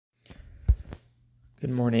Good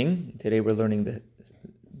morning. Today we're learning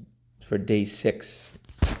for day 6,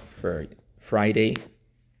 for Friday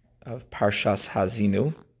of Parshas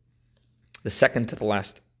Hazinu, the second to the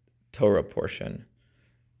last Torah portion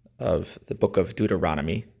of the book of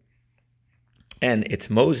Deuteronomy. And it's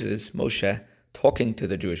Moshe, talking to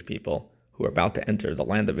the Jewish people who are about to enter the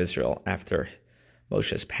land of Israel after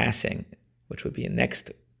Moshe's passing, which would be in next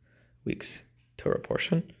week's Torah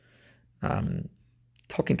portion.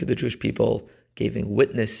 Talking to the Jewish people, giving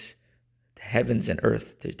witness to heavens and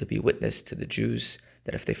earth, to be witness to the Jews,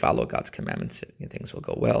 that if they follow God's commandments, things will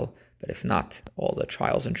go well. But if not, all the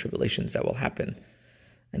trials and tribulations that will happen.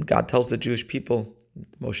 And God tells the Jewish people,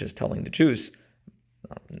 Moshe is telling the Jews,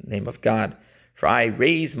 in the name of God, for I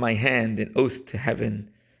raise my hand in oath to heaven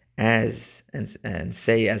and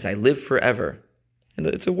say, as I live forever. And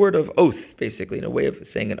it's a word of oath, basically, in a way of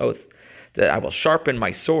saying an oath, that I will sharpen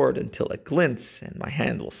my sword until it glints, and my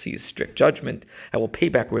hand will seize strict judgment. I will pay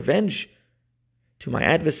back revenge to my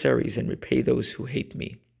adversaries and repay those who hate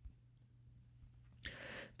me.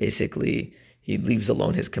 Basically, he leaves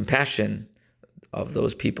alone his compassion of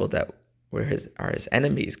those people that are his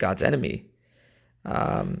enemies, God's enemy,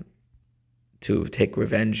 to take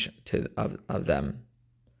revenge of them.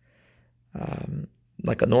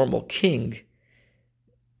 Like a normal king,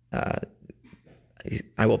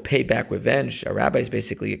 I will pay back revenge. Our rabbis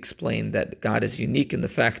basically explain that God is unique in the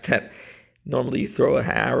fact that normally you throw an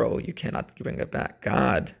arrow, you cannot bring it back.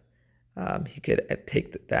 God, he could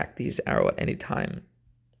take back these arrow at any time.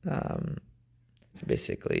 So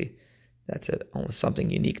basically, that's almost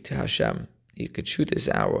something unique to Hashem. You could shoot this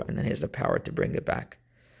arrow and then he has the power to bring it back.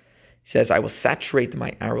 He says, I will saturate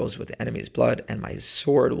my arrows with the enemy's blood, and my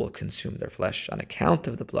sword will consume their flesh on account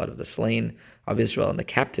of the blood of the slain of Israel and the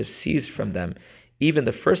captives seized from them, even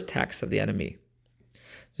the first tax of the enemy.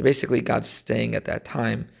 So basically, God's saying at that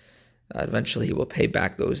time, eventually he will pay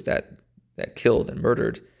back those that killed and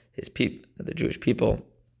murdered his people, the Jewish people,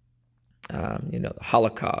 the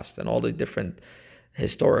Holocaust and all the different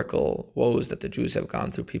historical woes that the Jews have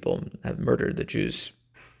gone through. People have murdered the Jews.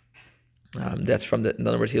 That's in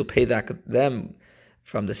other words, he'll pay back them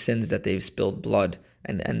from the sins that they've spilled blood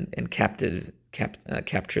and captured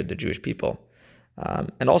the Jewish people.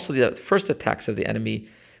 And also the first attacks of the enemy,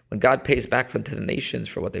 when God pays back to the nations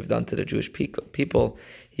for what they've done to the Jewish people,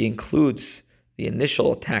 he includes the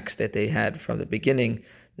initial attacks that they had from the beginning,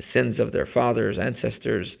 the sins of their fathers,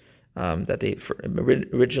 ancestors,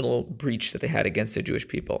 original breach that they had against the Jewish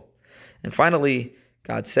people. And finally,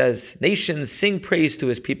 God says, nations, sing praise to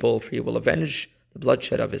his people, for he will avenge the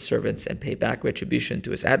bloodshed of his servants and pay back retribution to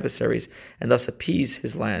his adversaries, and thus appease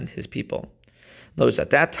his land, his people. Notice at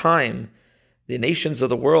that time, the nations of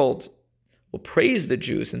the world will praise the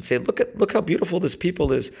Jews and say, look how beautiful this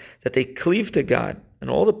people is, that they cleave to God and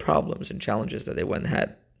all the problems and challenges that they went and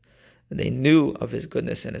had. And they knew of his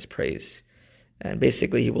goodness and his praise. And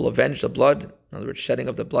basically, he will avenge the blood, in other words, shedding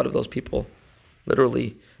of the blood of those people,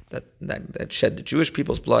 literally, that shed the Jewish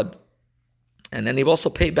people's blood. And then he will also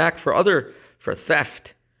pay back for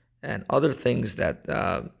theft and other things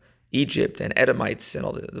that Egypt and Edomites and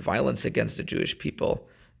all the violence against the Jewish people,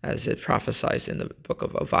 as it prophesies in the book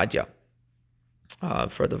of Obadiah,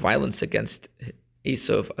 for the violence against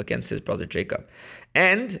Esau, against his brother Jacob,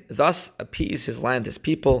 and thus appease his land, his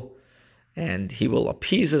people, and he will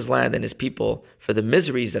appease his land and his people for the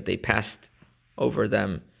miseries that they passed over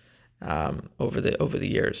them over the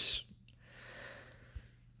years.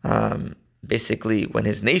 Basically, when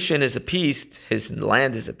his nation is appeased, his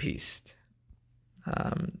land is appeased.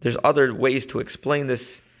 There's other ways to explain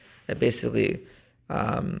this. That basically,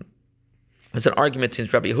 it's an argument between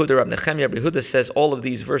Rabbi Yehuda, Rabbi Nechemiah. Rabbi Yehuda says all of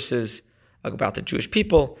these verses are about the Jewish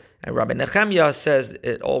people, and Rabbi Nechemiah says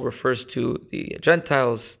it all refers to the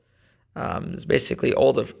Gentiles. It's basically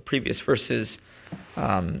all the previous verses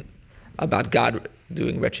about God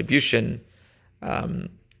doing retribution,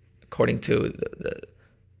 according to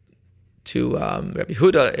Rabbi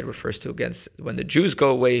Yehuda, it refers to against when the Jews go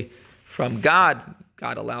away from God.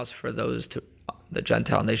 God allows for the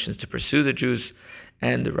Gentile nations to pursue the Jews,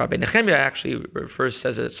 and Rabbi Nechemiah actually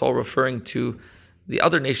says that it's all referring to the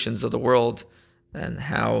other nations of the world and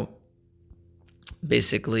how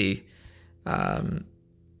basically that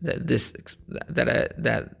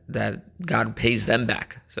God pays them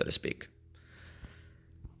back, so to speak.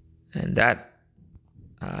 And that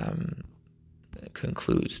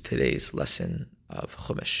concludes today's lesson of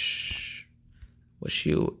Chumash. Wish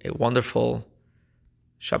you a wonderful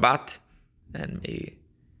Shabbat, and may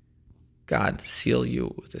God seal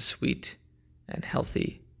you with a sweet and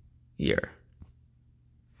healthy year.